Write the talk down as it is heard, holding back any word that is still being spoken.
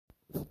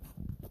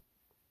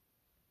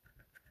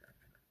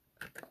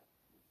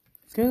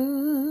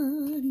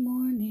Good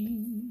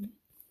morning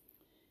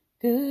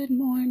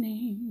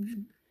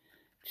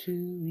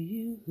to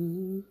you.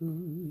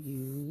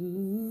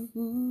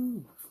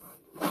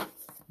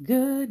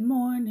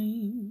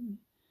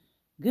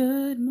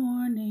 Good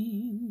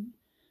morning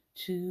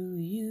to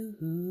you.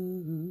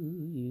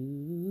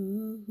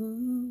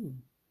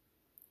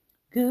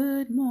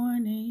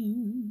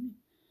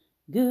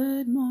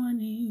 Good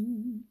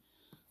morning.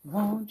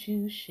 Won't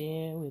you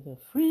share with a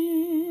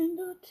friend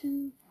or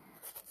two?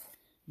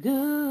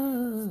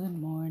 Good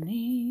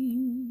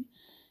morning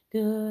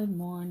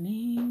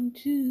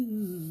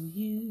to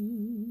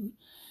you.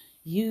 Good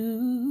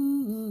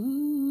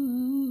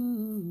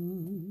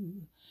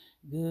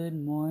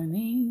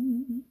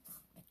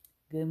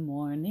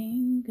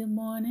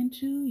morning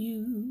to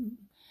you.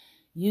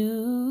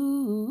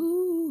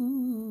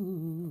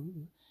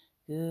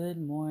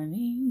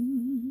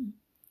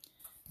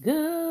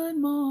 Good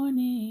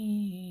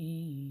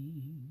morning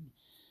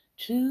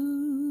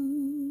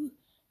to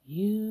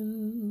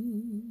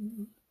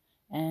you,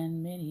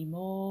 and many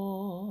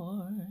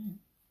more.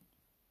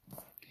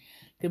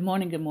 Good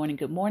morning,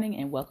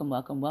 and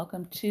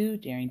welcome to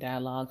Daring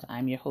Dialogues.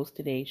 I'm your host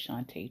today,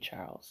 Shantae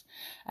Charles.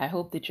 I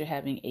hope that you're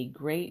having a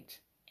great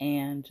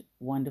and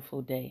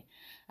wonderful day.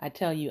 I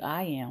tell you,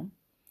 I am.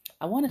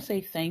 I want to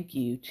say thank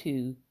you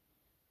to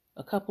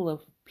a couple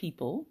of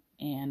people,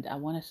 and I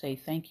want to say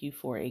thank you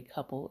for a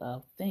couple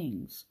of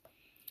things.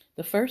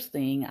 The first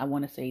thing I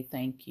want to say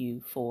thank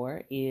you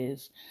for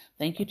is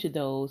thank you to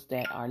those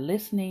that are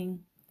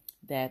listening,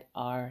 that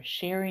are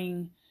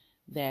sharing,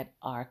 that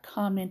are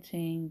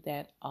commenting,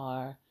 that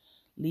are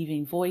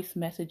leaving voice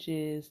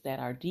messages, that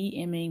are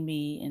DMing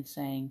me and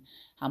saying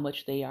how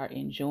much they are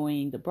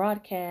enjoying the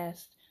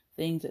broadcast,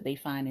 things that they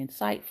find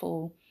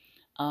insightful,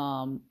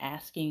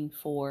 asking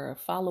for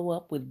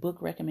follow-up with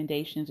book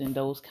recommendations and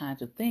those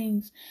kinds of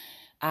things.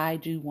 I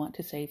do want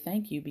to say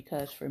thank you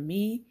because for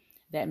me,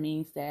 that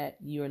means that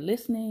you're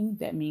listening.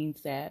 That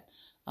means that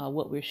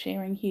what we're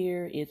sharing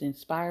here is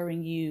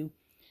inspiring you.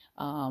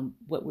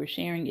 What we're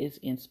sharing is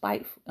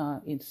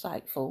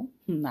insightful,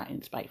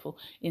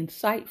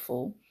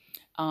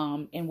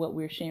 and what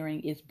we're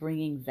sharing is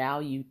bringing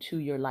value to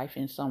your life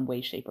in some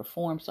way, shape, or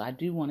form. So I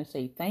do want to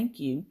say thank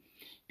you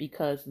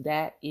because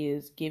that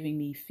is giving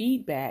me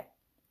feedback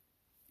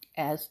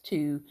as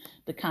to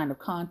the kind of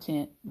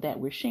content that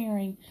we're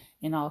sharing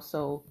and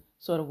also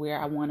sort of where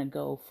I want to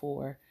go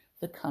for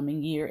the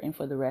coming year and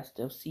for the rest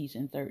of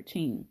season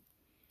 13.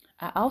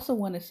 I also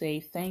want to say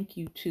thank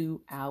you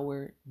to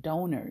our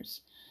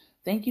donors.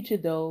 Thank you to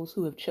those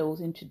who have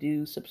chosen to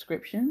do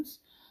subscriptions.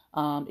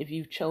 If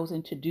you've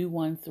chosen to do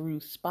one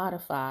through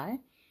Spotify,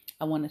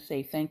 I want to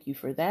say thank you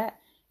for that.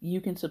 You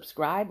can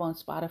subscribe on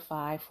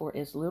Spotify for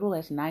as little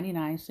as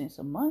 99 cents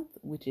a month,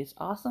 which is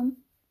awesome.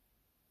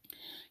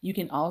 You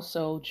can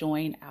also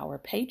join our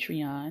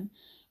Patreon.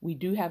 We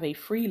do have a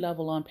free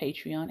level on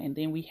Patreon, and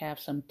then we have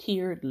some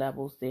tiered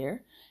levels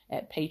there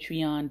at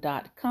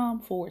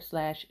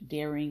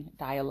patreon.com/daring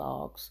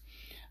dialogues.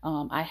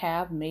 I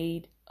have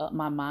made up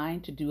my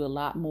mind to do a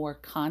lot more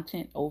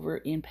content over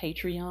in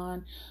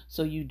Patreon,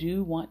 so you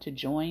do want to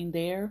join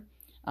there.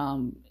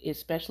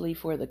 Especially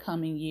for the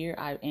coming year,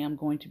 I am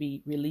going to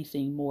be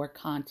releasing more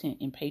content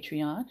in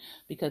Patreon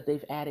because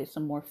they've added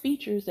some more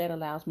features that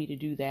allows me to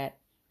do that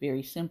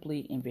very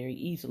simply and very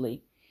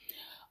easily.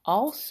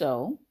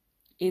 Also,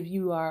 if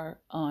you are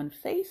on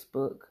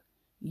Facebook,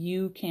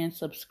 you can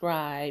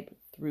subscribe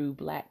through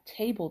Black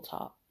Table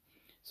Talk.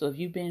 So if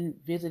you've been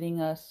visiting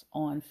us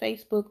on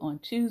Facebook on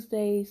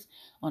Tuesdays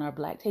on our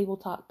Black Table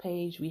Talk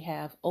page, we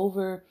have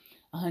over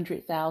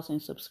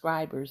 100,000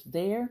 subscribers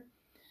there.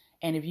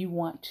 And if you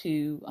want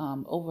to,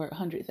 over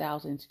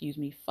 100,000,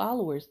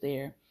 followers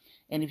there.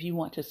 And if you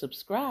want to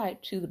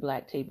subscribe to the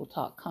Black Table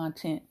Talk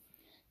content,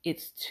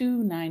 it's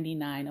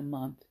 $2.99 a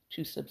month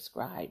to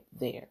subscribe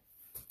there.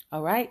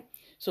 All right.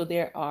 So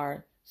there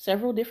are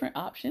several different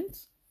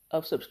options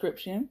of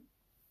subscription.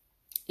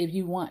 If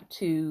you want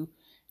to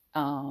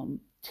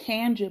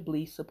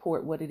tangibly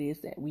support what it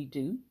is that we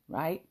do,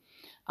 right?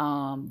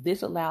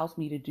 This allows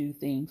me to do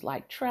things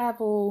like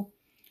travel,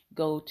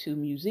 go to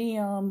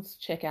museums,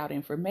 check out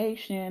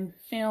information,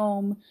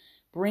 film,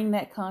 bring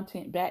that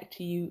content back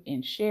to you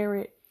and share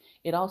it.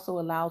 It also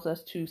allows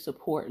us to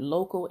support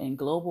local and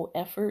global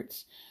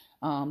efforts,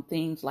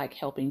 things like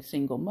helping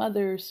single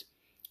mothers,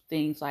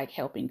 things like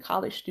helping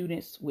college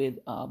students with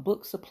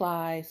book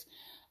supplies,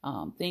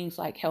 things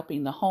like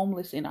helping the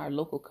homeless in our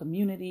local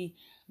community.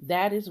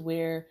 That is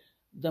where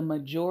the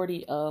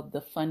majority of the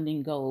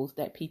funding goes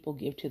that people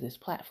give to this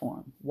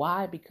platform.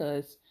 Why?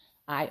 Because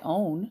I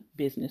own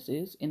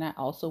businesses and I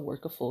also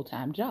work a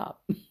full-time job.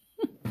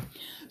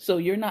 So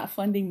you're not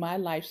funding my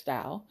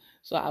lifestyle.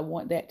 So I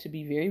want that to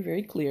be very,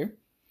 very clear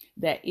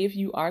that if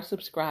you are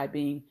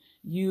subscribing,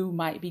 you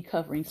might be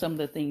covering some of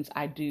the things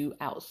I do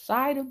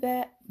outside of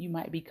that. You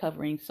might be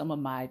covering some of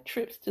my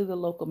trips to the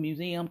local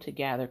museum to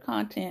gather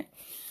content.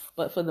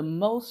 But for the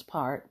most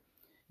part,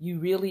 you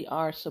really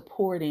are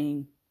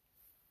supporting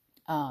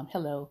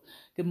Hello,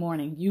 good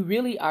morning. You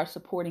really are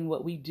supporting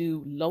what we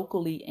do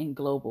locally and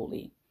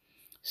globally.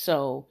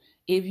 So,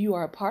 if you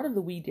are a part of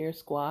the We Dare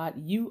Squad,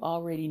 you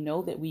already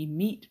know that we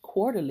meet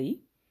quarterly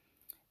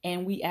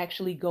and we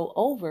actually go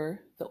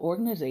over the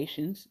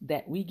organizations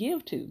that we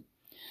give to.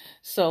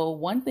 So,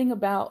 one thing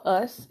about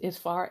us, as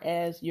far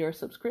as your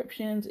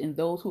subscriptions and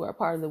those who are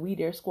part of the We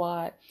Dare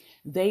Squad,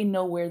 they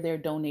know where their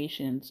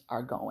donations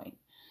are going.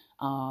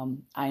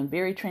 I'm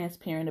very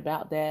transparent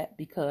about that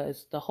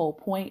because the whole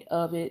point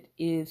of it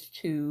is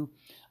to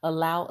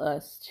allow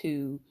us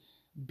to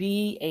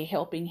be a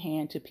helping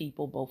hand to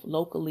people both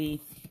locally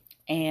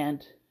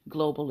and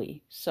globally.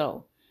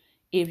 So,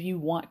 if you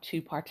want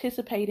to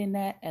participate in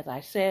that, as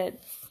I said,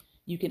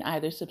 you can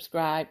either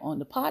subscribe on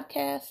the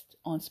podcast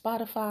on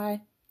Spotify,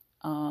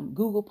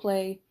 Google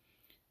Play,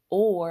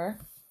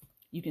 or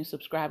you can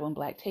subscribe on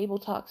Black Table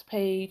Talks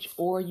page,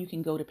 or you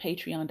can go to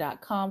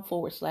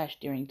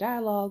patreon.com/Daring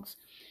Dialogues,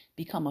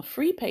 become a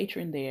free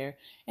patron there,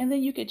 and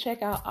then you can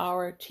check out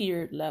our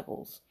tiered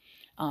levels.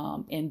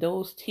 And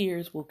those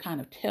tiers will kind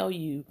of tell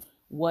you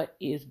what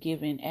is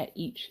given at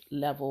each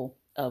level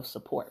of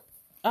support.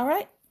 All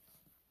right.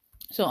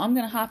 So I'm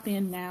going to hop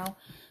in now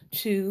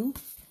to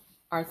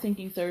our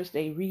Thinking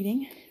Thursday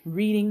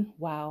reading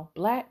While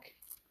Black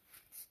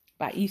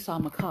by Esau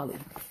McCaulley.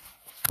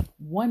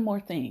 One more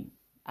thing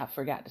I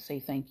forgot to say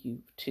thank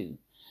you to.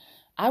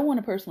 I want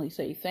to personally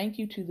say thank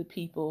you to the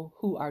people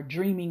who are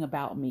dreaming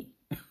about me.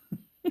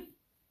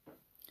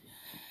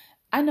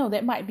 I know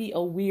that might be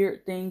a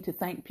weird thing to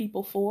thank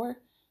people for,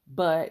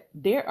 but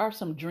there are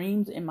some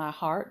dreams in my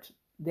heart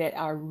that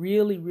are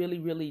really, really,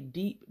 really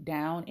deep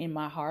down in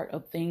my heart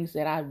of things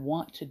that I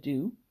want to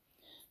do,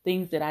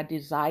 things that I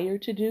desire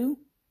to do,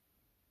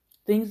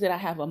 things that I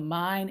have a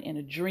mind and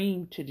a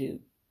dream to do,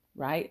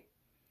 right?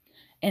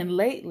 And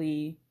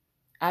lately,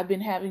 I've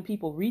been having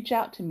people reach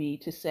out to me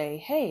to say,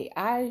 hey,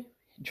 I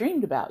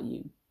dreamed about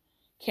you.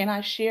 Can I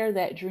share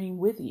that dream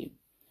with you?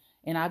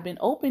 And I've been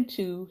open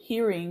to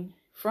hearing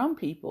from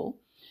people,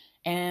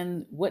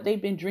 and what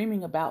they've been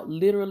dreaming about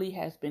literally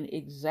has been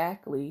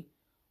exactly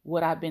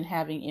what I've been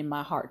having in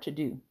my heart to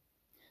do.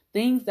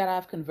 Things that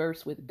I've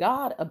conversed with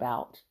God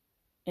about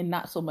and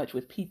not so much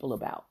with people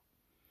about.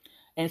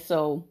 And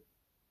so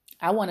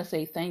I want to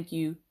say thank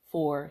you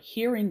for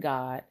hearing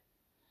God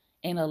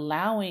and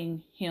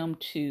allowing him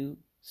to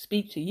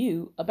speak to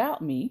you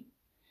about me,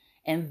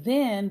 and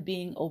then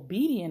being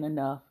obedient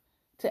enough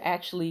to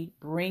actually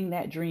bring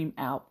that dream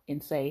out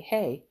and say,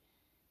 hey,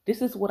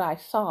 this is what I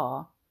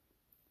saw.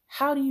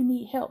 How do you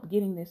need help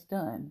getting this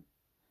done?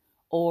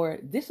 Or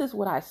this is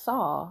what I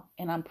saw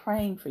and I'm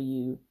praying for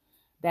you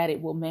that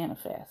it will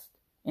manifest.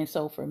 And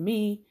so for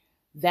me,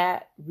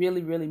 that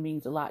really, really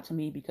means a lot to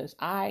me, because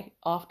I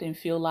often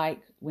feel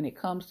like when it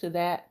comes to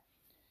that,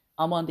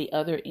 I'm on the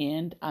other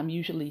end. I'm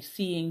usually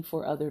seeing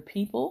for other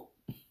people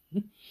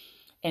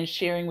and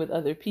sharing with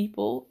other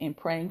people and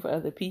praying for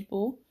other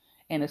people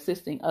and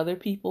assisting other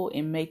people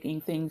in making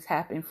things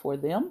happen for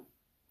them.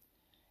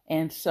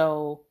 And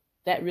so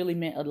that really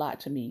meant a lot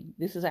to me.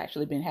 This has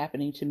actually been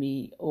happening to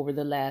me over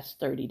the last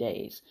 30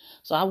 days.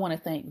 So I want to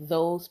thank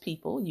those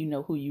people, you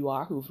know who you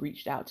are, who've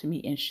reached out to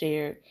me and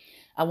shared.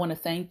 I want to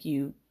thank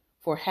you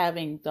for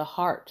having the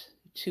heart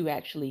to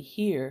actually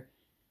hear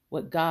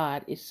what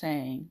God is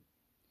saying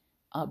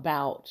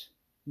about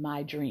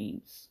my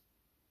dreams.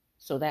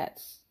 So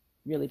that's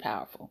really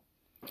powerful.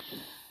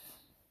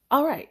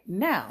 All right,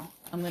 now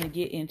I'm going to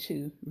get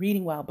into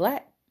Reading While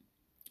Black,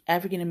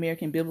 African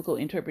American Biblical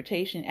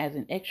Interpretation as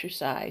an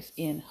Exercise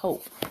in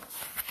Hope.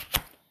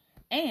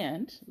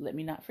 And let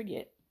me not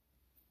forget,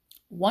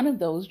 one of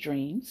those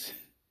dreams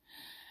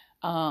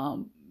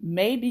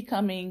may be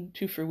coming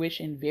to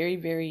fruition very,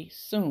 very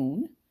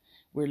soon.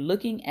 We're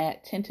looking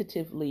at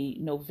tentatively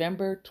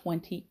November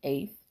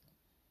 28th,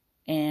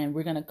 and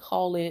we're going to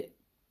call it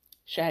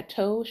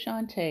Chateau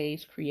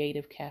Shantae's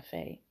Creative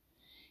Cafe.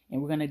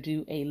 And we're going to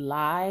do a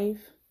live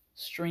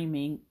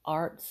streaming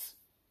arts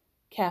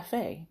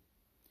cafe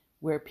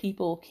where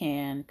people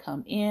can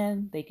come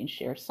in, they can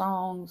share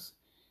songs,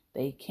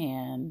 they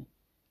can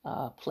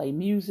play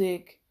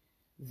music,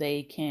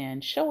 they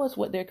can show us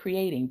what they're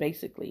creating,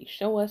 basically.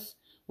 Show us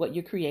what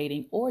you're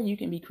creating, or you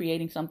can be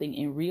creating something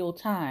in real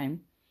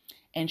time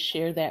and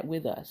share that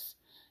with us.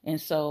 And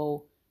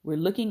so we're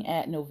looking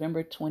at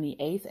November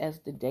 28th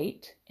as the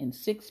date and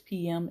 6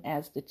 p.m.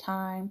 as the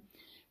time.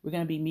 We're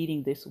going to be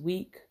meeting this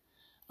week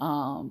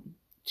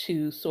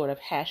to sort of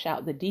hash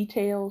out the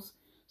details.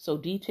 So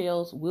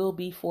details will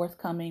be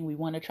forthcoming. We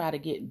want to try to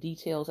get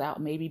details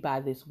out maybe by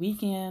this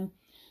weekend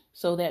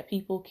so that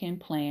people can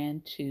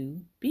plan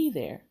to be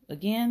there.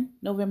 Again,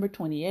 November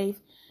 28th,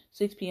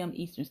 6 p.m.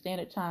 Eastern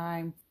Standard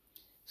Time,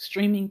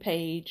 streaming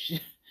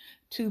page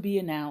to be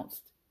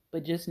announced,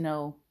 but just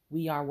know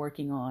we are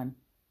working on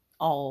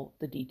all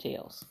the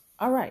details.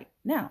 All right,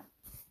 now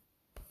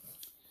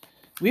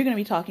we're going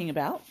to be talking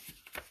about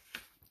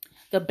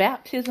the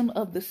baptism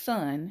of the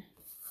Son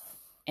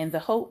and the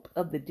hope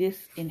of the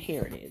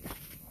disinherited.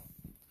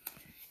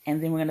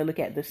 And then we're going to look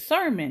at the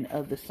sermon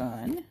of the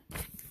Son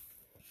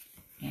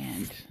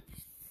and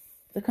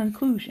the the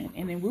conclusion,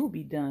 and then we'll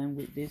be done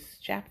with this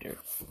chapter.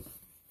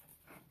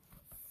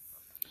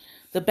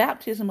 The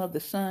baptism of the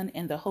Son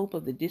and the hope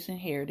of the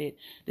disinherited.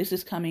 This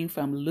is coming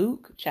from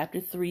Luke chapter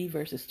 3,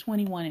 verses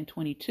 21 and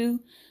 22.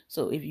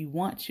 So if you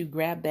want to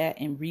grab that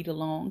and read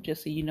along,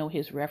 just so you know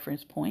his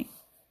reference point.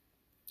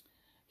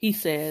 He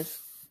says,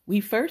 we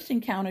first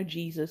encounter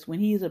Jesus when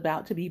he is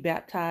about to be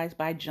baptized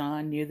by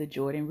John near the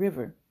Jordan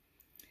River.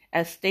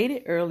 As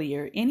stated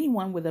earlier,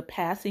 anyone with a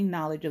passing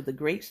knowledge of the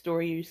great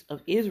stories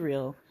of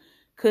Israel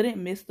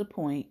couldn't miss the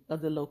point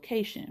of the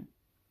location.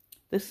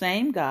 The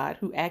same God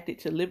who acted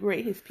to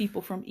liberate his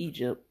people from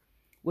Egypt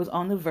was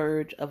on the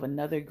verge of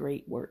another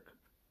great work.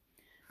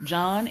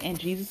 John and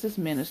Jesus'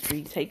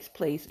 ministry takes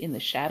place in the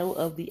shadow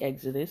of the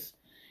Exodus,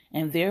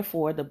 and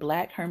therefore the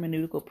black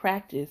hermeneutical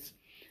practice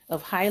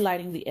of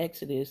highlighting the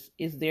Exodus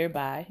is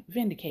thereby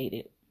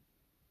vindicated.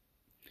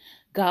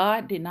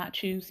 God did not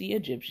choose the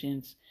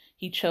Egyptians,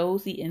 he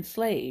chose the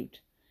enslaved,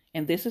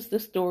 and this is the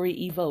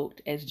story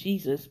evoked as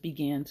Jesus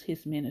begins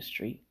his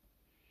ministry.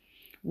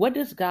 What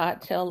does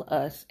God tell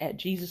us at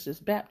Jesus'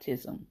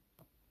 baptism?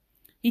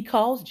 He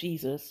calls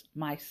Jesus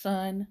my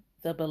son,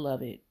 the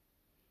beloved.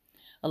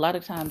 A lot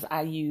of times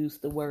I use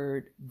the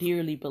word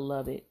dearly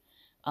beloved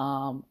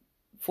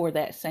for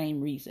that same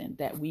reason,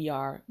 that we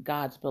are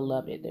God's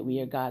beloved, that we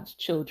are God's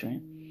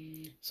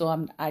children.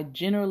 So I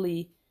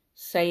generally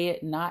say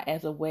it not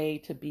as a way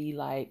to be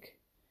like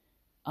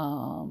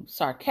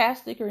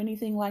sarcastic or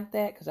anything like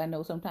that, because I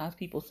know sometimes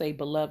people say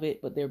beloved,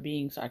 but they're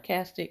being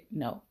sarcastic.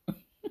 No.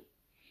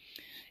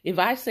 If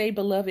I say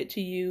beloved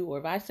to you, or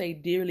if I say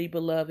dearly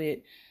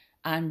beloved,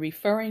 I'm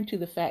referring to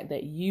the fact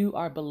that you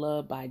are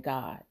beloved by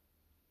God.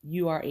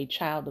 You are a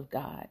child of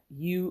God.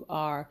 You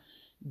are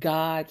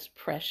God's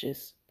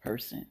precious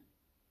person.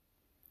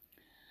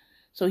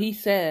 So he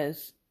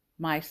says,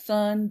 my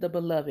son, the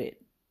beloved,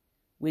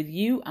 with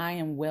you I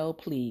am well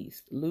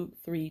pleased. Luke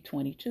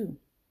 3:22.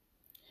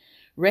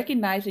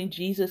 Recognizing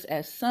Jesus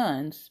as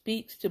son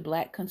speaks to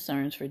black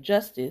concerns for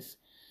justice,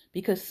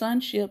 because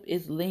sonship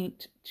is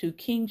linked to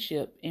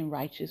kingship in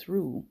righteous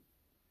rule.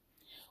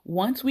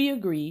 Once we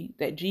agree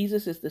that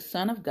Jesus is the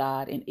Son of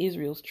God and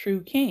Israel's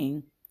true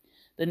king,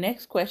 the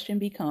next question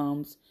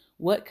becomes,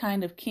 what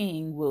kind of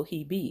king will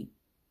he be?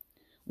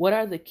 What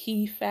are the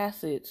key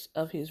facets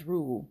of his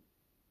rule?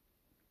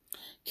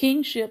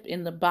 Kingship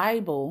in the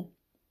Bible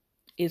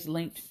is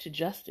linked to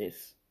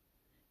justice.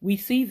 We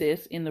see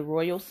this in the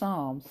royal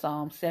psalm,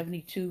 Psalm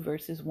 72,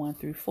 verses 1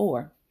 through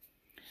 4.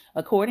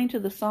 According to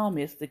the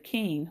psalmist, the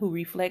king, who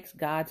reflects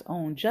God's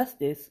own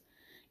justice,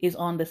 is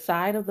on the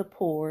side of the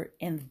poor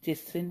and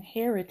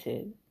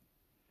disinherited.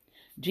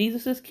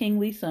 Jesus'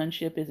 kingly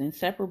sonship is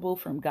inseparable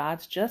from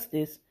God's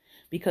justice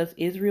because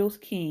Israel's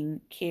king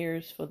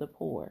cares for the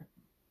poor.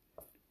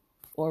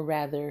 Or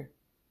rather,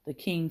 the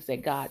kings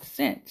that God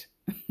sent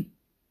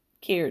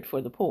cared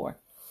for the poor.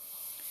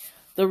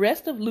 The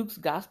rest of Luke's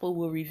gospel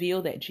will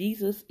reveal that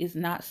Jesus is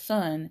not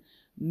son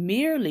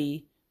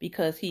merely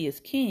because he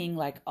is king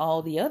like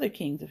all the other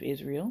kings of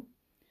Israel.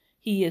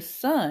 He is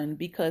son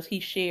because he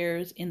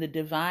shares in the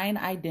divine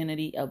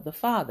identity of the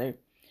Father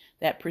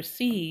that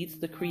precedes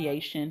the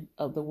creation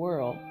of the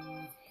world.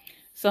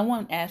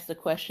 Someone asked the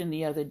question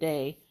the other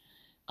day,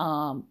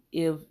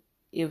 if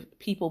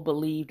people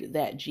believed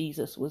that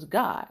Jesus was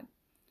God.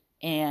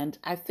 And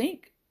I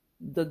think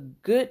the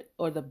good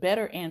or the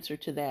better answer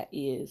to that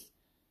is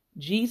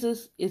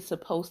Jesus is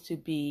supposed to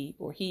be,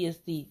 or he is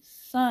the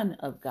Son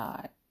of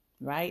God,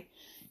 right?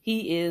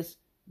 He is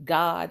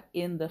God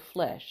in the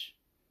flesh.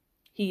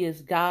 He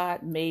is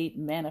God made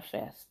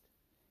manifest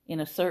in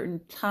a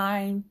certain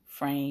time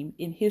frame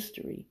in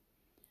history.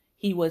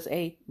 He was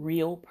a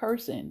real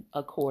person,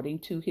 according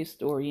to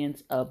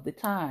historians of the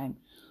time,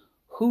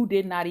 who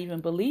did not even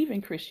believe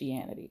in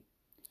Christianity,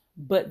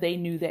 but they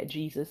knew that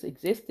Jesus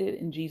existed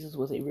and Jesus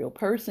was a real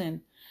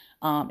person.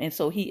 And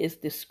so he is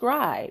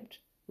described,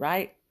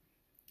 right?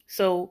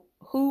 So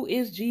who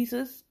is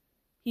Jesus?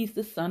 He's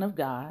the Son of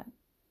God.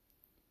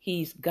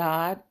 He's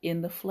God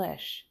in the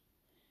flesh.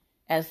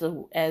 As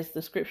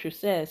the scripture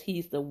says,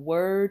 he's the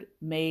Word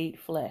made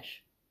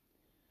flesh.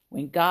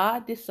 When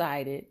God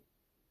decided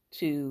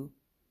to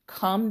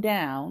come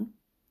down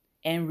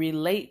and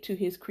relate to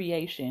his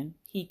creation,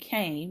 he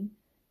came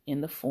in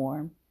the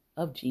form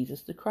of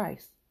Jesus the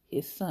Christ,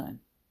 his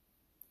Son.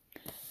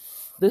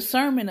 The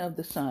Sermon of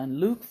the Son,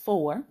 Luke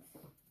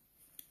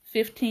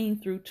 4:15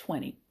 through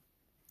 20.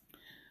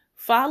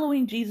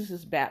 Following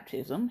Jesus'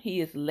 baptism,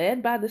 he is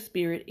led by the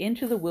Spirit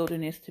into the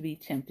wilderness to be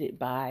tempted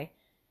by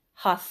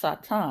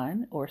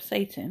Satan, or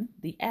Satan,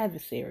 the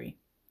adversary.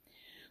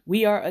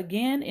 We are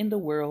again in the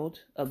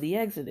world of the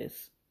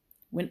Exodus.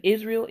 When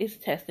Israel is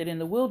tested in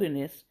the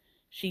wilderness,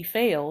 she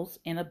fails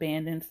and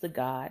abandons the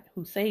God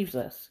who saves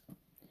us.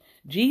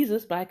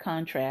 Jesus, by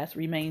contrast,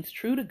 remains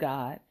true to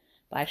God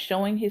by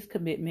showing his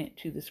commitment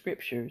to the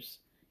scriptures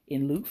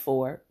in Luke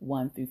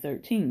 4:1 through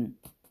 13.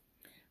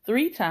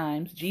 3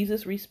 times,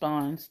 Jesus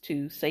responds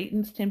to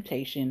Satan's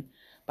temptation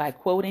by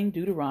quoting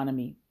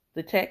Deuteronomy,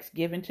 the text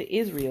given to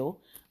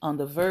Israel on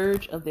the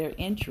verge of their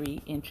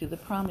entry into the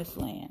promised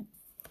land.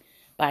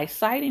 By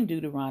citing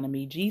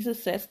Deuteronomy,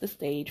 Jesus sets the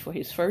stage for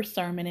his first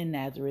sermon in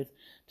Nazareth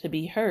to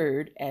be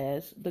heard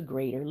as the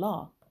greater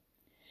law.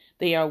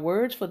 They are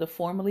words for the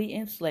formerly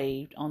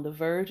enslaved on the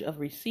verge of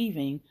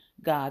receiving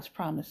God's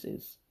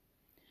promises.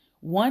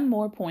 One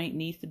more point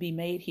needs to be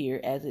made here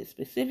as it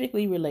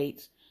specifically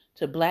relates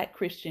to Black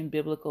Christian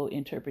biblical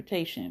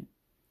interpretation.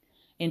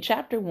 In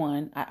chapter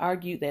 1, I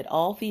argued that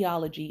all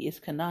theology is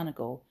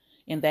canonical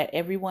and that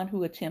everyone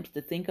who attempts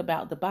to think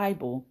about the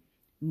Bible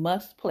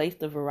must place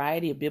the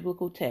variety of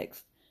biblical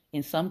texts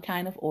in some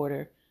kind of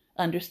order,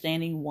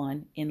 understanding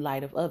one in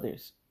light of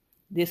others.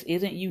 This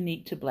isn't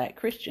unique to Black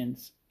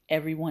Christians.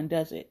 Everyone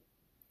does it.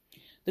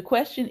 The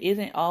question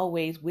isn't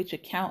always which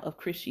account of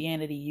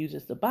Christianity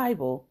uses the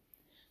Bible.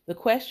 The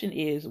question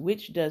is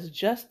which does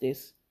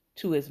justice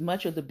to as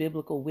much of the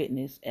biblical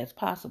witness as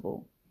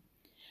possible.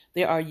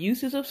 There are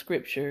uses of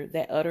Scripture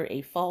that utter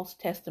a false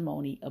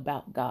testimony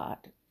about God.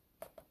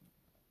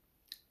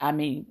 I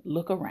mean,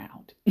 look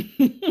around.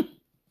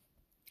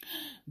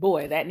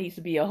 Boy, that needs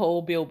to be a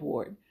whole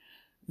billboard.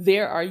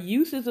 There are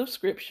uses of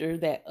Scripture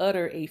that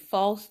utter a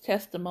false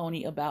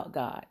testimony about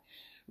God.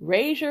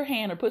 Raise your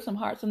hand or put some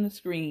hearts on the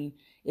screen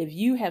if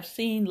you have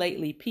seen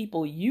lately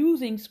people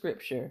using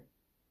Scripture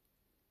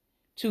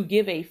to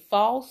give a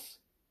false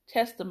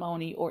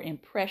testimony or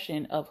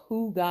impression of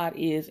who God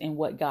is and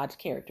what God's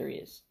character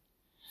is.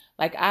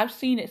 Like, I've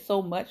seen it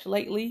so much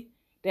lately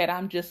that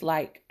I'm just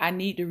like, I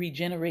need to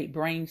regenerate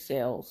brain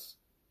cells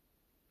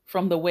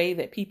from the way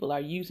that people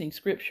are using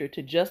Scripture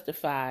to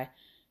justify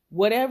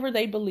whatever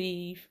they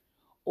believe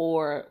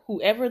or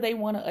whoever they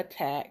want to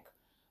attack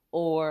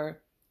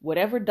or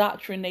whatever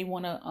doctrine they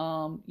want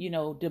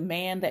to,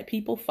 demand that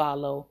people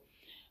follow.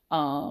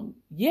 I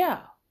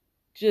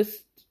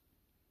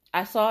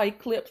saw a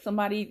clip,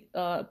 somebody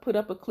put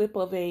up a clip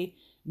of a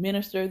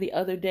minister the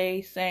other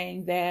day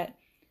saying that,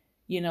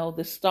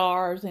 the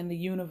stars and the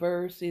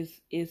universe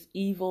is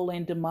evil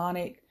and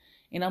demonic.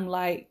 And I'm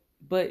like,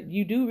 but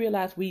you do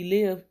realize we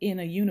live in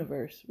a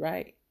universe,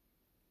 right?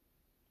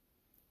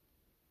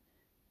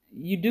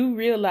 You do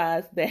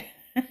realize that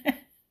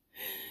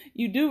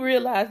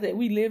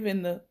we live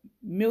in the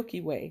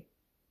Milky Way,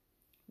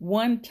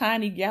 one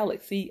tiny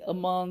galaxy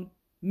among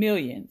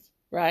millions,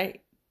 right?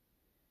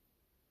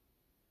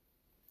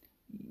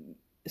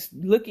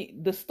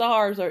 The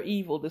stars are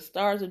evil, the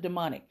stars are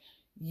demonic.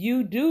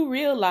 You do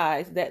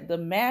realize that the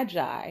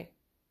Magi,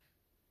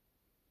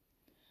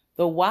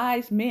 the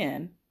wise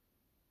men,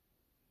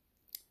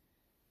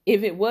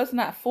 if it was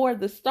not for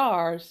the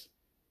stars,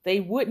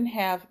 they wouldn't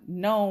have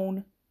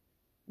known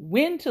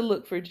when to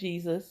look for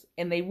Jesus,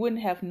 and they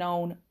wouldn't have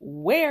known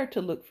where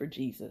to look for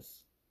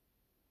Jesus.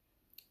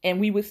 And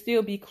we would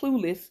still be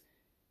clueless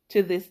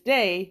to this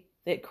day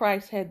that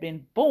Christ had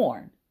been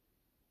born.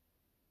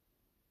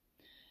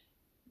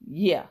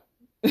 Yeah.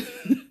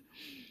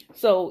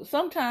 So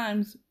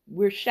sometimes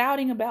we're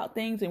shouting about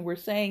things and we're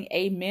saying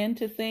amen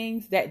to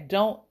things that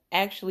don't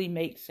actually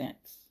make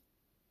sense.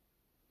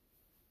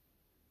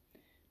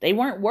 They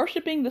weren't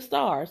worshiping the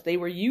stars. They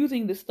were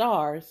using the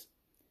stars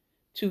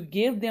to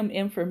give them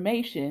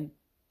information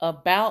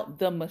about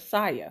the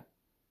Messiah.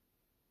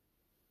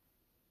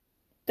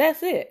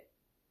 That's it.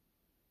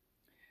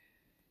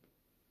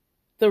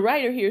 The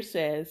writer here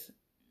says,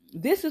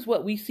 this is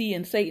what we see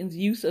in Satan's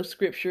use of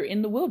Scripture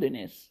in the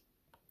wilderness.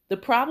 The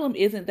problem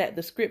isn't that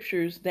the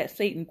Scriptures that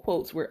Satan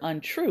quotes were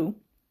untrue,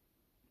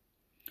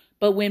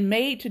 but when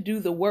made to do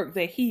the work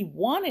that he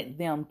wanted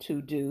them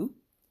to do,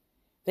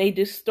 they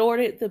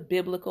distorted the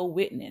biblical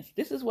witness.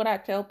 This is what I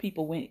tell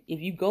people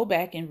if you go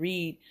back and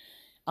read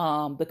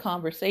the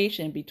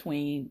conversation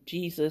between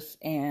Jesus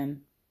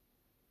and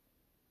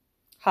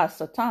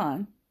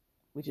Hasatan,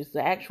 which is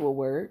the actual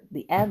word,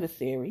 the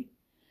adversary.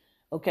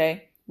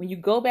 Okay, when you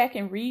go back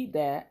and read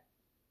that,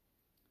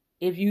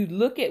 if you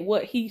look at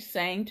what he's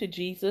saying to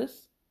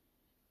Jesus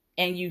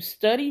and you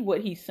study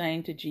what he's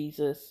saying to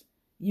Jesus,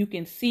 you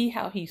can see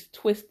how he's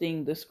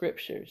twisting the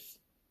Scriptures.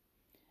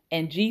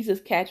 And Jesus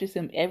catches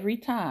him every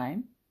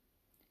time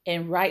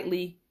and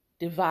rightly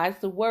divides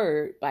the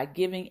word by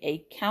giving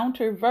a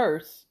counter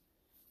verse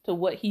to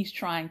what he's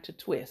trying to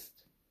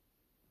twist.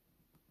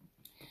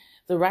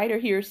 The writer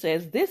here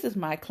says, this is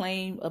my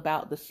claim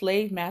about the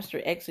slave master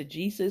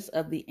exegesis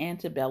of the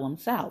antebellum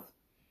South.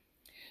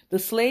 The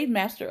slave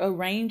master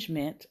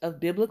arrangement of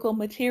biblical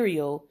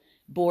material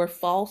bore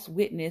false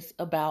witness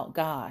about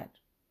God.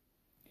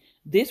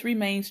 This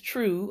remains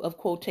true of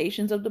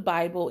quotations of the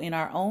Bible in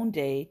our own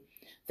day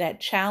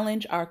that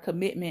challenge our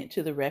commitment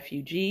to the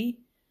refugee,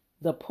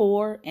 the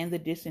poor, and the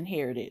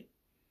disinherited.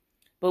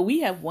 But we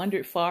have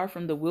wandered far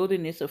from the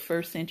wilderness of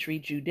first century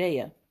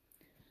Judea.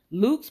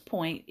 Luke's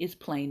point is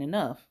plain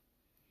enough.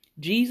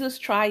 Jesus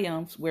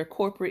triumphs where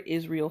corporate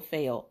Israel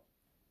failed.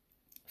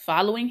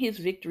 Following his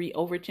victory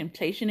over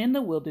temptation in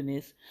the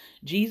wilderness,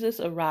 Jesus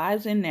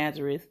arrives in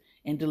Nazareth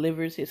and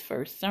delivers his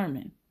first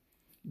sermon.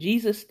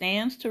 Jesus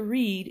stands to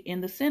read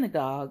in the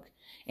synagogue,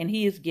 and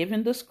he is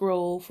given the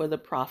scroll for the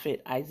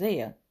prophet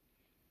Isaiah.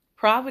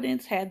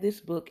 Providence had this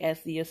book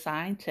as the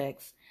assigned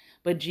text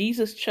But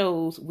Jesus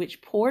chose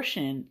which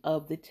portion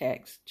of the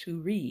text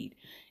to read.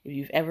 If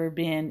you've ever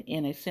been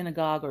in a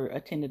synagogue or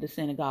attended a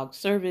synagogue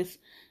service,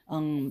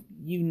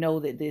 you know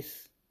that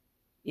this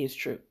is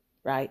true,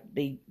 right?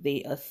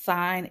 They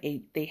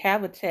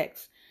have a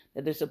text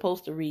that they're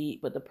supposed to read,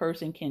 but the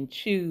person can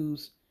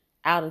choose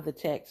out of the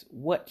text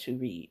what to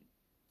read.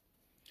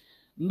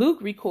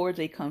 Luke records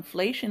a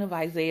conflation of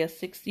Isaiah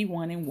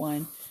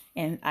 61:1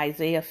 and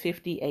Isaiah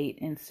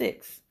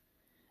 58:6.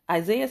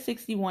 Isaiah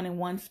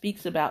 61:1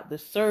 speaks about the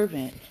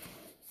servant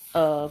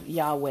of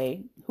Yahweh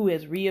who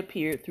has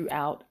reappeared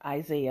throughout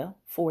Isaiah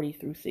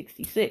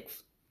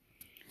 40-66.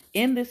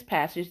 In this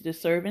passage, the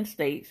servant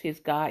states his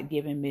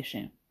God-given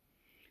mission.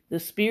 The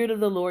Spirit of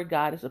the Lord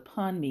God is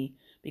upon me,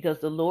 because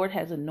the Lord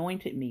has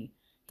anointed me.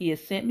 He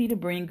has sent me to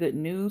bring good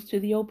news to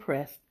the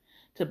oppressed,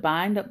 to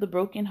bind up the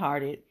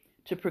brokenhearted,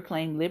 to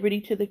proclaim liberty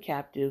to the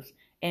captives,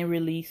 and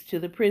release to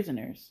the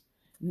prisoners.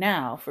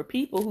 Now, for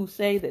people who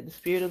say that the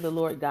Spirit of the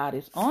Lord God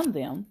is on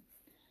them,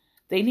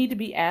 they need to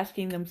be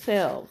asking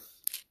themselves,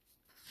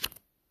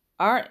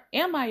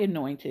 am I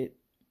anointed?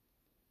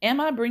 Am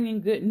I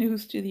bringing good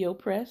news to the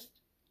oppressed?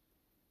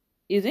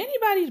 Is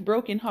anybody's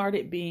broken heart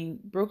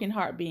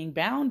being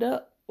bound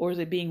up, or is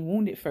it being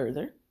wounded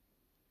further?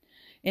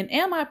 And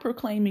am I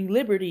proclaiming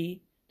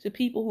liberty to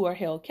people who are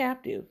held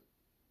captive?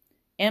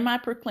 Am I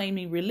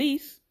proclaiming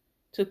release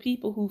to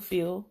people who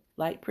feel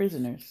like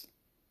prisoners?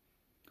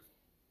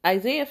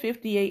 Isaiah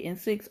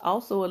 58:6,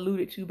 also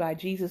alluded to by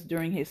Jesus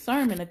during his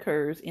sermon,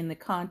 occurs in the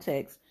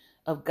context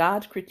of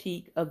God's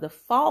critique of the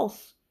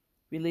false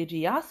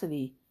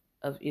religiosity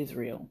of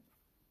Israel.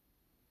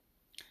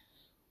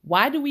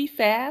 Why do we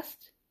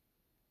fast,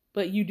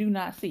 but you do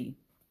not see?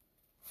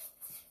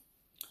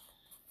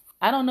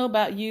 I don't know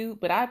about you,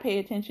 but I pay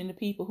attention to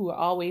people who are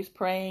always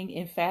praying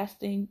and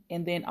fasting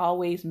and then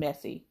always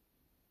messy.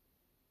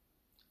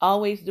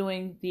 Always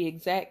doing the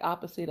exact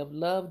opposite of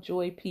love,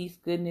 joy, peace,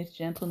 goodness,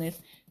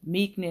 gentleness,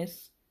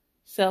 meekness,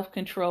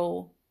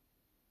 self-control.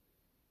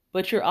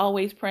 But you're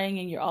always praying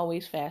and you're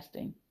always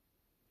fasting.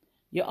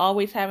 You're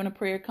always having a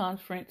prayer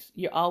conference.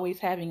 You're always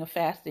having a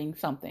fasting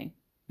something.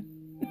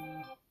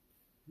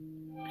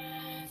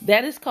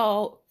 That is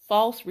called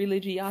false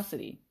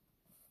religiosity.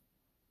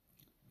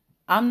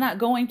 I'm not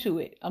going to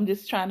it. I'm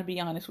just trying to be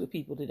honest with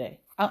people today.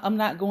 I'm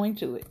not going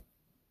to it.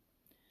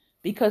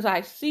 Because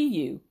I see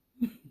you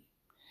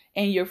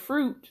and your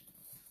fruit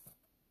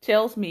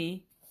tells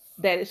me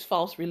that it's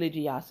false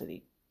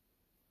religiosity.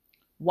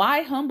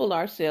 Why humble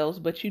ourselves,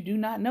 but you do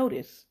not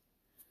notice?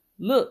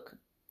 Look,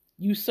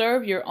 you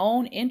serve your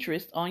own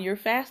interest on your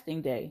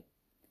fasting day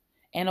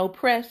and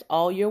oppress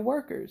all your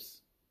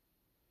workers.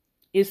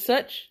 Is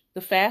such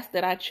the fast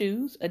that I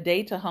choose, a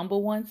day to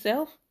humble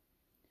oneself?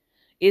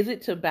 Is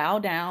it to bow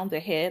down the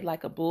head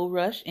like a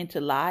bulrush and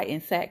to lie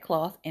in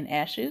sackcloth and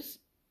ashes?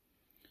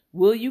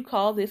 Will you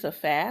call this a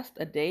fast,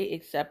 a day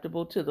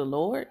acceptable to the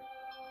Lord?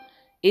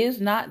 Is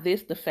not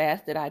this the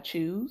fast that I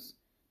choose,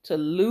 to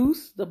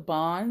loose the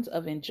bonds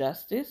of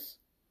injustice,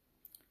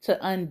 to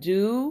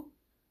undo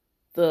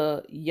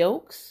the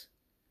yokes,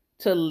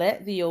 to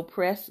let the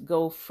oppressed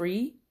go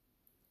free,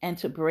 and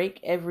to break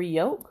every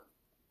yoke?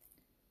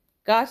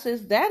 God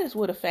says that is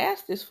what a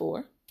fast is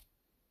for.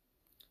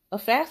 A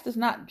fast is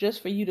not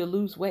just for you to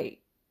lose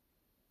weight.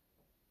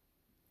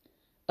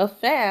 A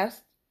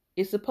fast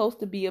is supposed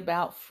to be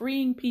about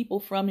freeing people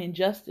from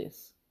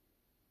injustice.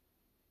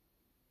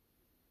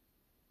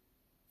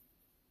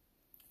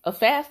 A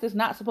fast is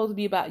not supposed to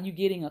be about you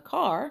getting a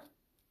car.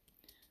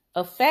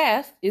 A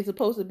fast is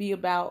supposed to be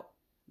about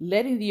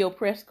letting the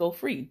oppressed go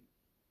free.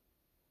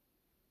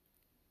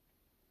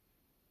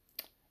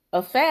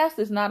 A fast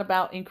is not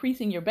about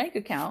increasing your bank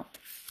account.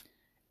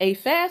 A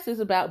fast is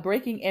about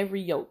breaking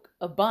every yoke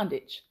of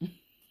bondage.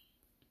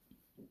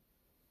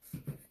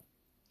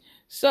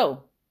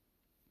 So,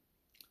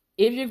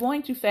 if you're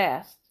going to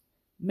fast,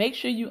 make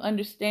sure you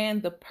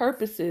understand the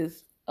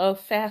purposes of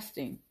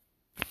fasting.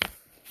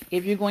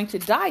 If you're going to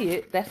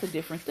diet, that's a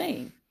different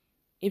thing.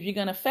 If you're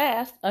going to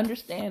fast,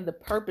 understand the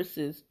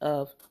purposes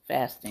of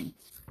fasting.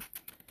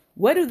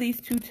 What do these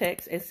two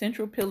texts as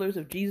central pillars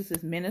of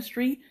Jesus'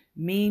 ministry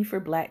mean for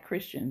Black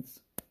Christians?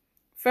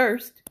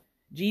 First,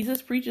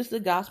 Jesus preaches the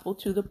gospel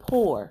to the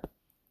poor.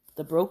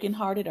 The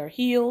brokenhearted are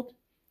healed,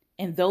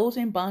 and those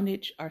in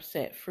bondage are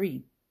set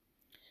free.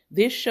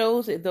 This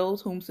shows that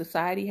those whom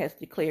society has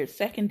declared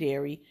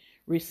secondary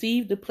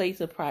receive the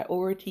place of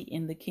priority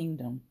in the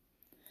kingdom.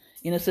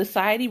 In a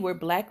society where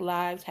Black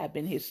lives have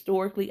been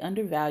historically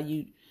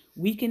undervalued,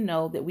 we can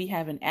know that we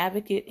have an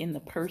advocate in the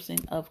person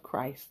of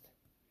Christ.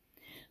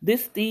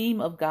 This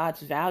theme of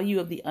God's value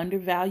of the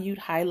undervalued,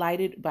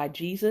 highlighted by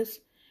Jesus,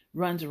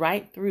 runs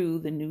right through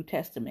the New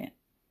Testament.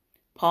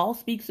 Paul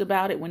speaks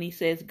about it when he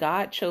says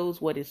God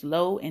chose what is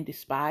low and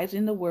despised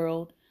in the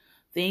world,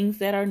 things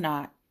that are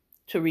not,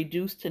 to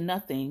reduce to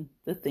nothing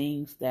the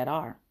things that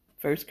are.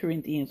 1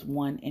 Corinthians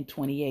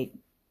 1:28.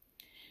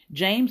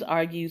 James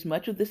argues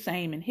much of the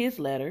same in his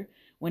letter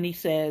when he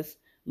says,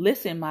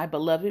 "Listen, my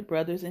beloved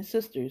brothers and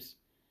sisters,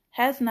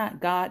 has not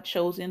God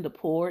chosen the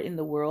poor in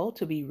the world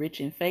to be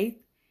rich in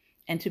faith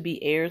and to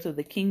be heirs of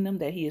the kingdom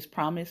that he has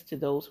promised to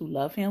those who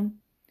love him.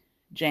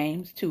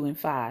 James 2 and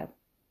 5.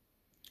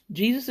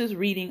 Jesus'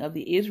 reading of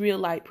the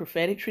Israelite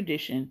prophetic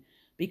tradition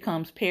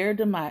becomes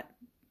paradigmatic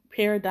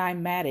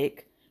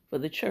for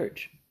the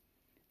church.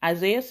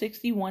 Isaiah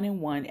 61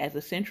 and 1, as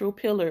a central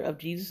pillar of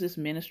Jesus'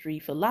 ministry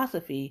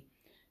philosophy,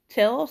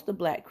 tells the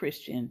Black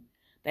Christian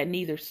that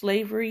neither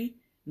slavery,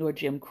 nor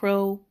Jim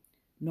Crow,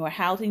 nor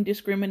housing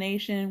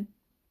discrimination,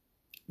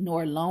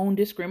 nor loan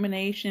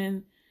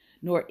discrimination,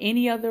 nor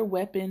any other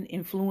weapon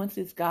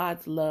influences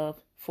God's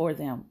love for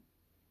them.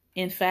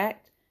 In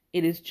fact,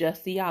 it is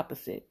just the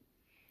opposite.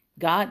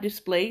 God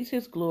displays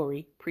his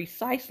glory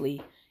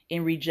precisely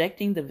in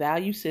rejecting the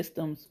value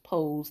systems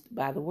posed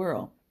by the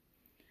world.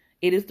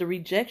 It is the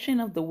rejection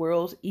of the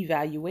world's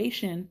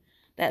evaluation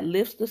that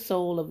lifts the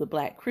soul of the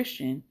Black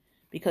Christian,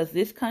 because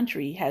this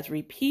country has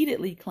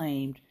repeatedly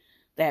claimed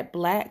that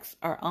Blacks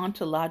are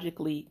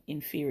ontologically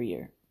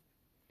inferior.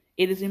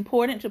 It is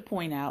important to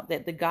point out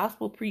that the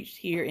gospel preached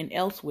here and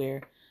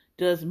elsewhere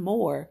does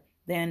more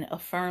than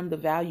affirm the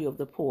value of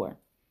the poor.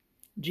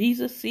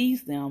 Jesus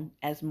sees them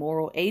as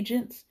moral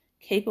agents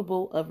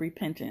capable of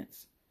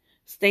repentance.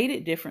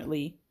 Stated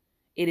differently,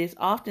 it is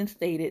often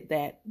stated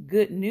that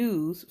good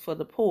news for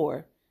the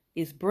poor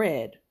is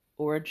bread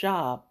or a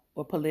job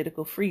or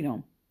political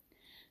freedom.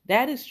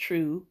 That is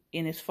true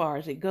in as far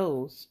as it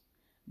goes.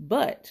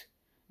 But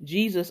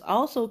Jesus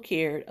also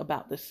cared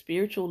about the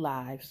spiritual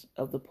lives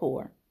of the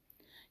poor.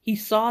 He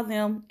saw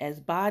them as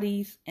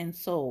bodies and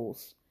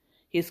souls.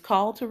 His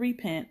call to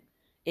repent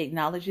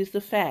acknowledges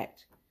the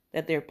fact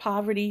that their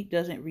poverty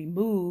doesn't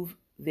remove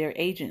their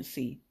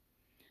agency.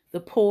 The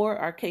poor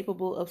are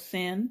capable of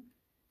sin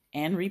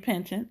and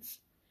repentance.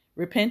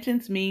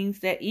 Repentance means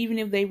that even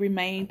if they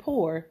remain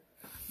poor,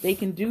 they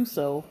can do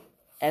so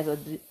as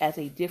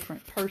a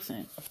different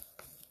person.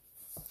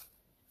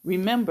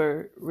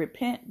 Remember,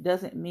 repent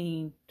doesn't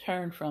mean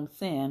turn from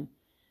sin.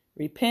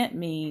 Repent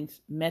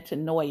means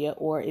metanoia,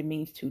 or it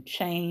means to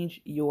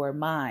change your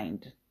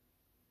mind.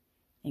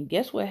 And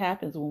guess what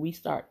happens when we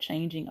start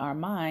changing our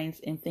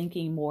minds and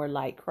thinking more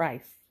like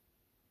Christ?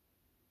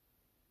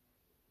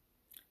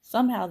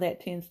 Somehow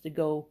that tends to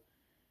go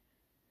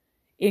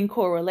in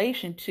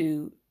correlation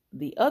to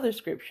the other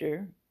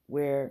scripture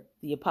where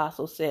the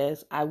apostle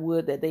says, I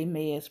would that they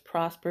may as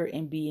prosper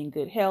and be in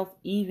good health,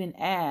 even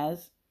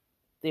as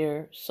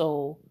their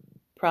soul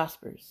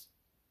prospers.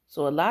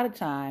 So a lot of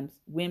times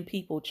when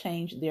people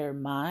change their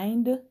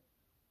mind,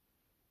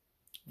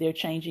 they're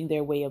changing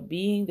their way of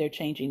being, they're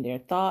changing their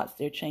thoughts,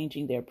 they're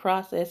changing their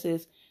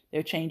processes,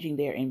 they're changing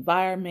their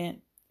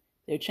environment,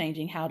 they're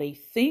changing how they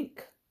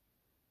think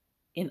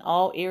in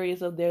all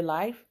areas of their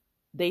life,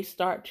 they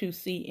start to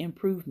see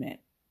improvement.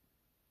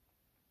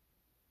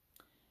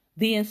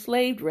 The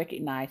enslaved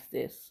recognize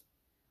this.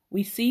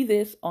 We see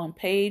this on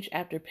page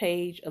after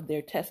page of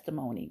their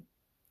testimony.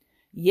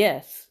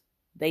 Yes,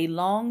 they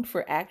longed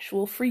for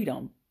actual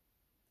freedom,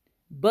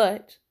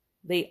 but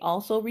they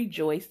also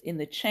rejoiced in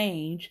the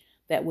change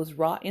that was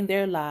wrought in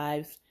their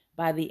lives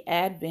by the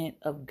advent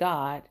of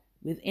God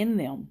within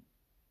them.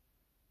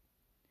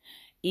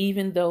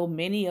 Even though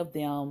many of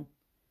them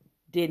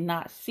did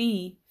not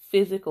see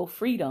physical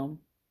freedom,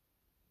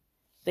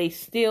 they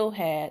still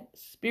had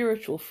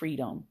spiritual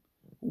freedom,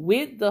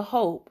 with the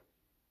hope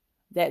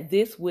that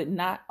this would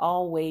not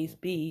always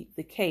be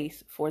the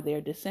case for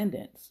their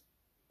descendants.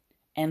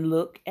 And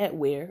look at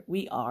where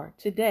we are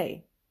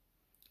today.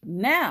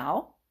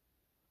 Now,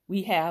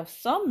 we have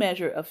some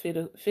measure of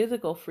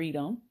physical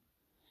freedom,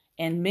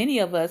 and many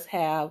of us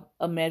have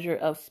a measure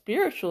of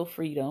spiritual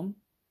freedom,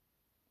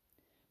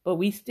 but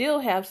we still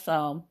have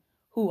some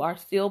who are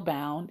still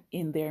bound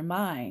in their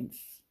minds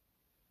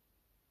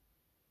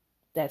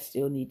that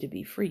still need to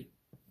be free.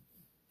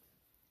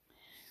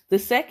 The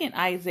second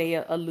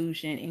Isaiah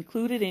allusion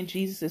included in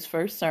Jesus'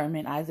 first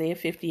sermon, Isaiah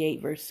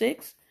 58 verse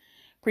 6,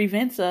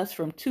 prevents us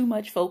from too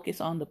much focus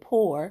on the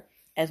poor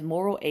as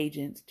moral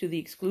agents to the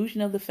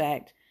exclusion of the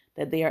fact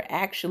that they are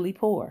actually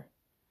poor.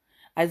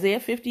 Isaiah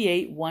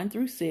 58 1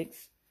 through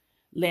 6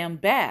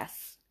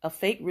 lambasts a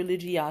fake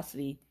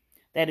religiosity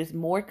that is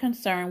more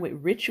concerned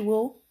with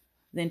ritual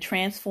than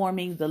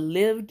transforming the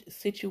lived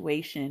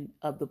situation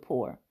of the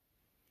poor.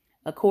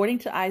 According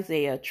to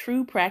Isaiah,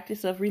 true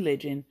practice of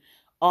religion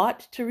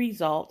ought to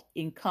result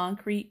in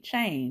concrete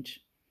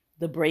change,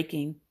 the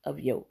breaking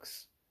of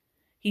yokes.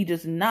 He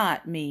does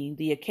not mean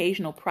the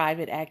occasional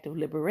private act of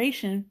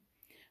liberation,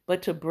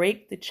 but to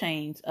break the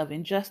chains of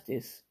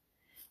injustice.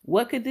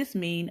 What could this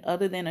mean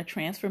other than a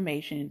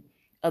transformation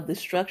of the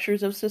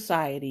structures of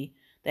society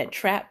that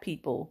trap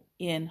people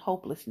in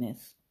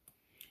hopelessness?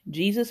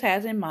 Jesus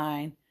has in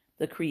mind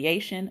the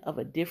creation of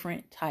a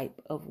different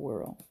type of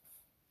world.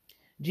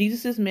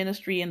 Jesus'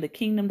 ministry and the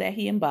kingdom that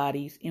he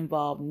embodies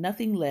involve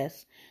nothing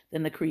less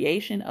than the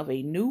creation of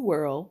a new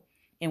world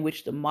in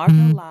which the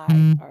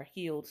marginalized are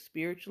healed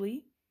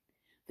spiritually,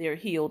 they're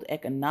healed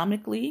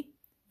economically,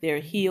 they're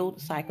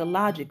healed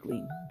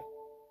psychologically.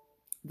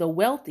 The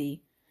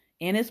wealthy,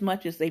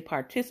 inasmuch as they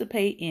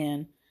participate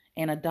in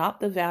and adopt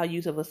the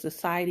values of a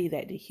society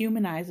that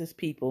dehumanizes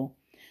people,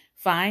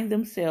 find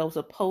themselves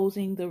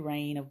opposing the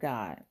reign of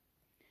God.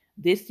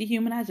 This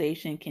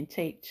dehumanization can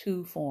take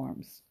two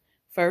forms.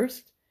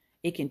 First,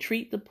 it can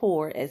treat the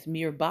poor as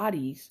mere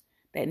bodies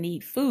that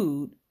need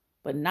food,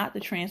 but not the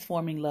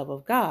transforming love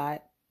of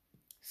God.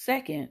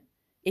 Second,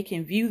 it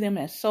can view them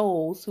as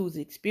souls whose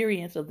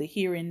experience of the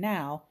here and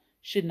now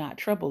should not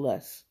trouble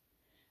us.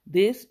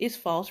 This is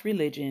false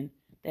religion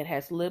that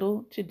has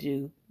little to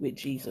do with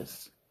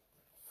Jesus.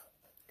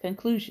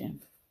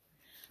 Conclusion.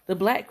 The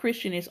Black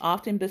Christian is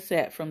often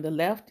beset from the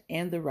left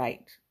and the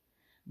right.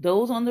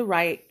 Those on the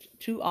right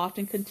too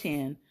often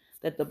contend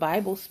that the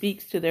Bible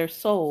speaks to their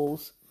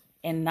souls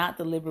and not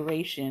the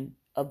liberation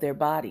of their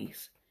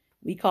bodies.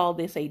 We call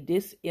this a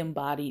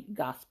disembodied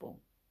gospel.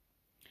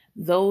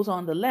 Those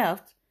on the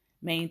left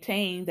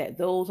maintain that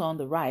those on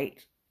the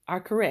right are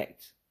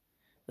correct.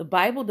 The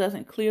Bible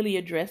doesn't clearly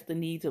address the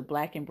needs of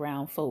Black and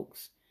brown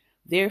folks.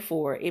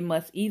 Therefore, it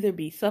must either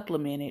be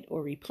supplemented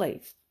or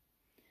replaced.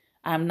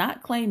 I'm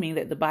not claiming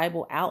that the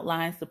Bible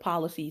outlines the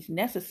policies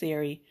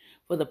necessary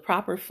for the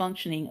proper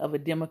functioning of a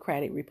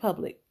democratic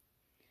republic.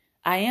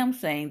 I am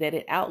saying that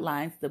it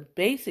outlines the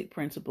basic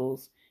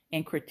principles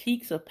and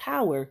critiques of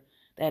power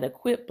that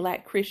equip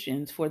Black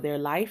Christians for their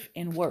life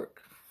and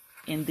work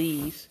in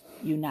these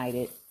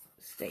United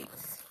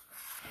States.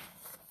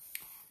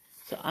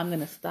 So I'm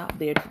going to stop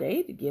there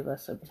today to give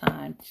us some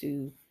time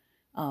to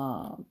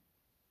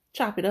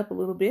chop it up a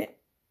little bit.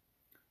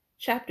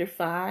 Chapter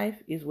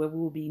 5 is where we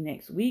will be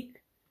next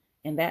week,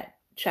 and that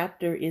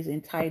chapter is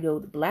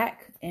entitled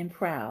Black and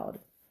Proud,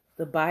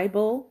 the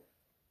Bible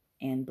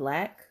and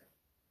Black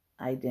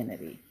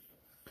Identity.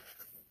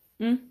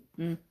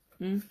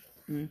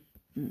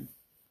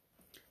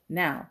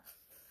 Now,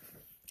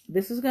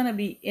 this is going to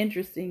be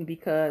interesting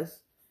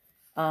because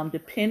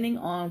depending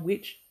on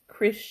which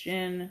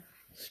Christian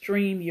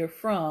stream you're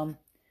from,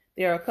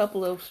 there are a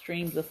couple of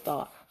streams of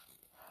thought,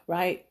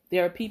 right?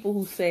 There are people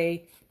who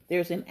say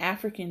there's an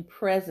African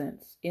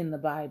presence in the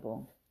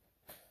Bible.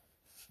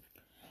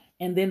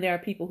 And then there are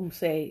people who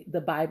say the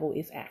Bible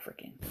is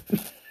African.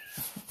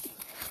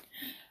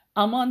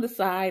 I'm on the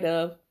side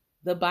of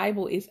the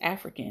Bible is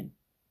African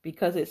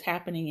because it's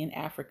happening in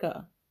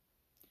Africa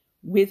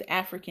with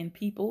African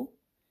people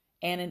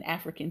and an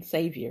African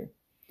Savior.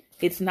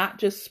 It's not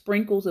just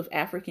sprinkles of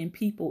African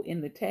people in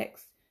the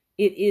text.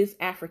 It is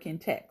African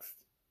text.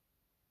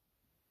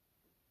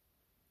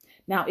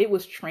 Now, it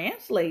was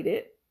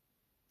translated,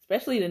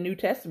 especially the New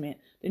Testament.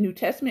 The New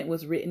Testament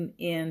was written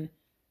in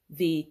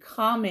the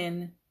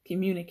common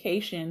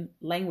communication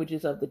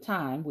languages of the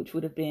time, which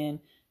would have been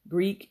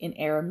Greek and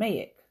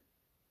Aramaic.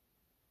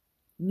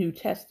 New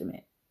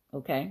Testament,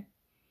 okay?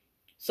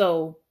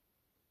 So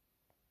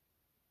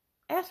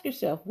ask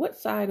yourself, what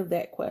side of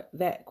that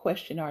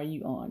question are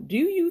you on? Do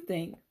you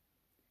think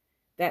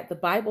that the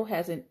Bible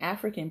has an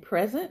African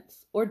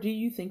presence, or do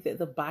you think that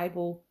the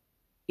Bible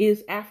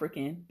is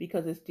African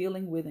because it's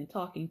dealing with and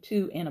talking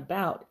to and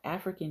about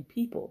African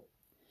people?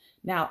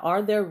 Now,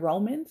 are there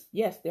Romans?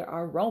 Yes, there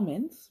are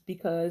Romans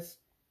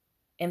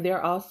and there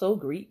are also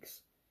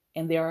Greeks,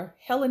 and there are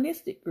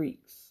Hellenistic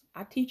Greeks.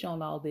 I teach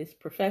on all this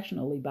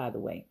professionally, by the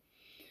way.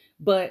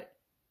 But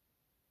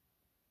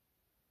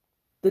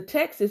the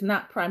text is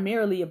not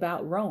primarily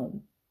about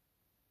Rome.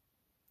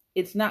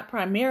 It's not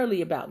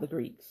primarily about the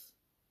Greeks.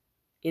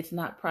 It's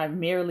not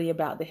primarily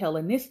about the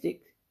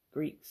Hellenistic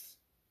Greeks.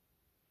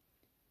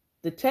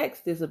 The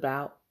text is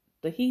about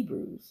the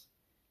Hebrews,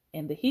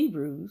 and the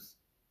Hebrews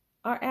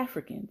are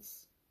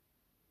Africans.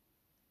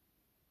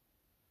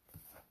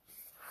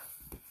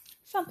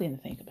 Something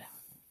to think about.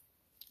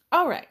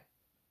 All right.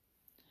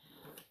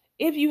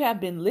 If you have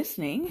been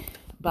listening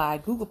by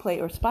Google Play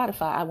or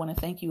Spotify, I want to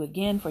thank you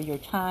again for your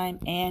time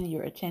and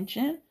your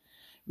attention.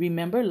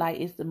 Remember, light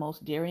is the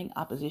most daring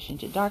opposition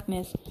to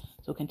darkness,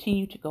 so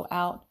continue to go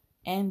out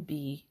and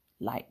be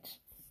light.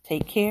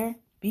 Take care,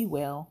 be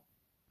well,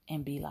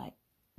 and be light.